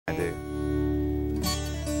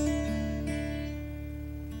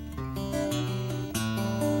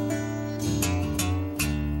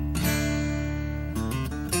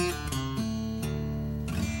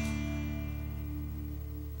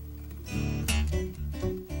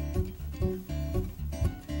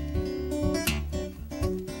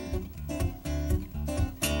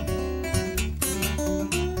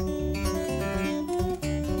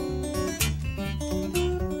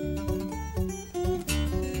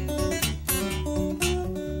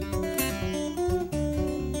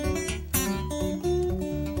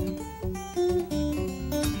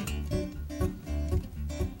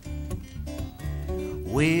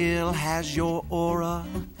Well, has your aura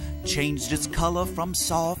changed its color from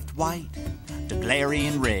soft white to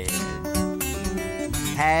glaring red?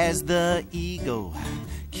 Has the ego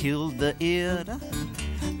killed the id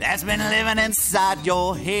that's been living inside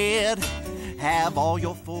your head? Have all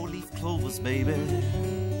your four-leaf clovers, baby,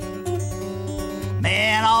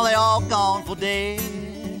 man, are they all gone for dead?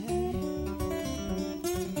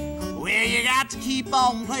 Well, you got to keep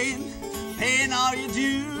on playing, paying all your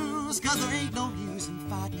dues, 'cause there ain't no use in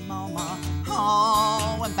fighting, mama.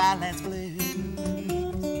 Oh, Imbalance Blues.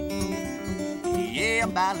 Yeah,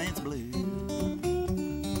 Imbalance Blues.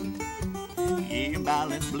 Yeah,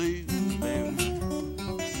 Imbalance Blues, baby.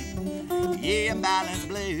 Yeah, Imbalance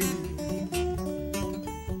Blues.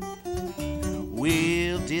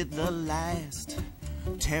 Well, did the last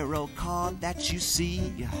tarot card that you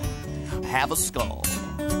see have a skull?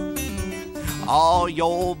 All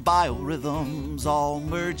your biorhythms all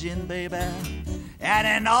merging, baby, at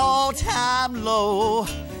an all-time low.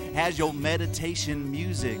 Has your meditation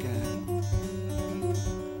music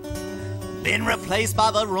been replaced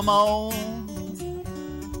by the Ramones?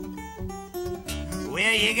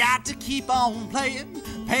 Well, you got to keep on playing,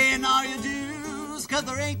 paying all your dues, 'cause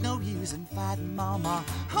there ain't no use in fighting, mama.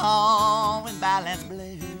 Oh, Imbalance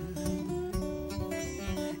Blues.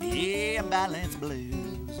 Yeah, Imbalance Blues.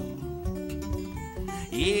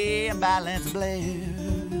 Yeah, Imbalance Blues.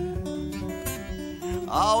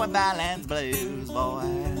 Oh, Imbalance Blues, boy.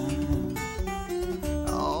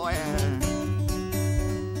 Oh, yeah.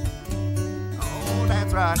 Oh,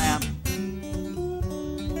 that's right now.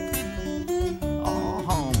 Oh,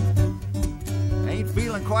 home. Ain't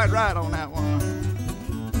feeling quite right on that one.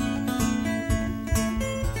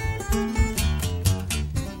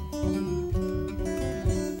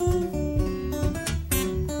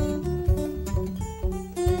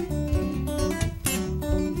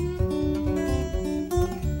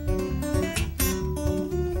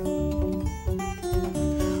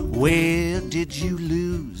 Where did you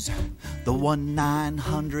lose the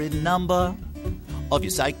 1-900 number of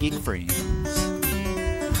your psychic friends?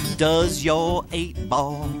 Does your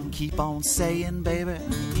 8-ball keep on saying, baby,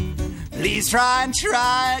 please try and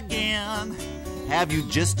try again? Have you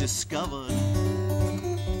just discovered,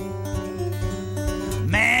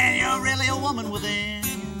 man, you're really a woman within?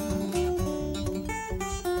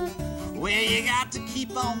 Well, you got to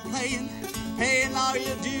keep on playing, paying all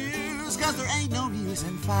your dues, 'cause there ain't no use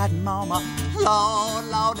in fighting, mama. Lord,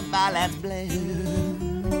 Lord, Imbalance Blues.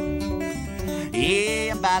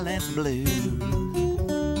 Yeah, Imbalance Blues.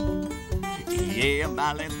 Yeah,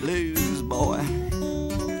 Imbalance Blues, boy.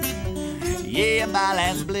 Yeah,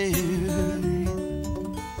 Imbalance Blues.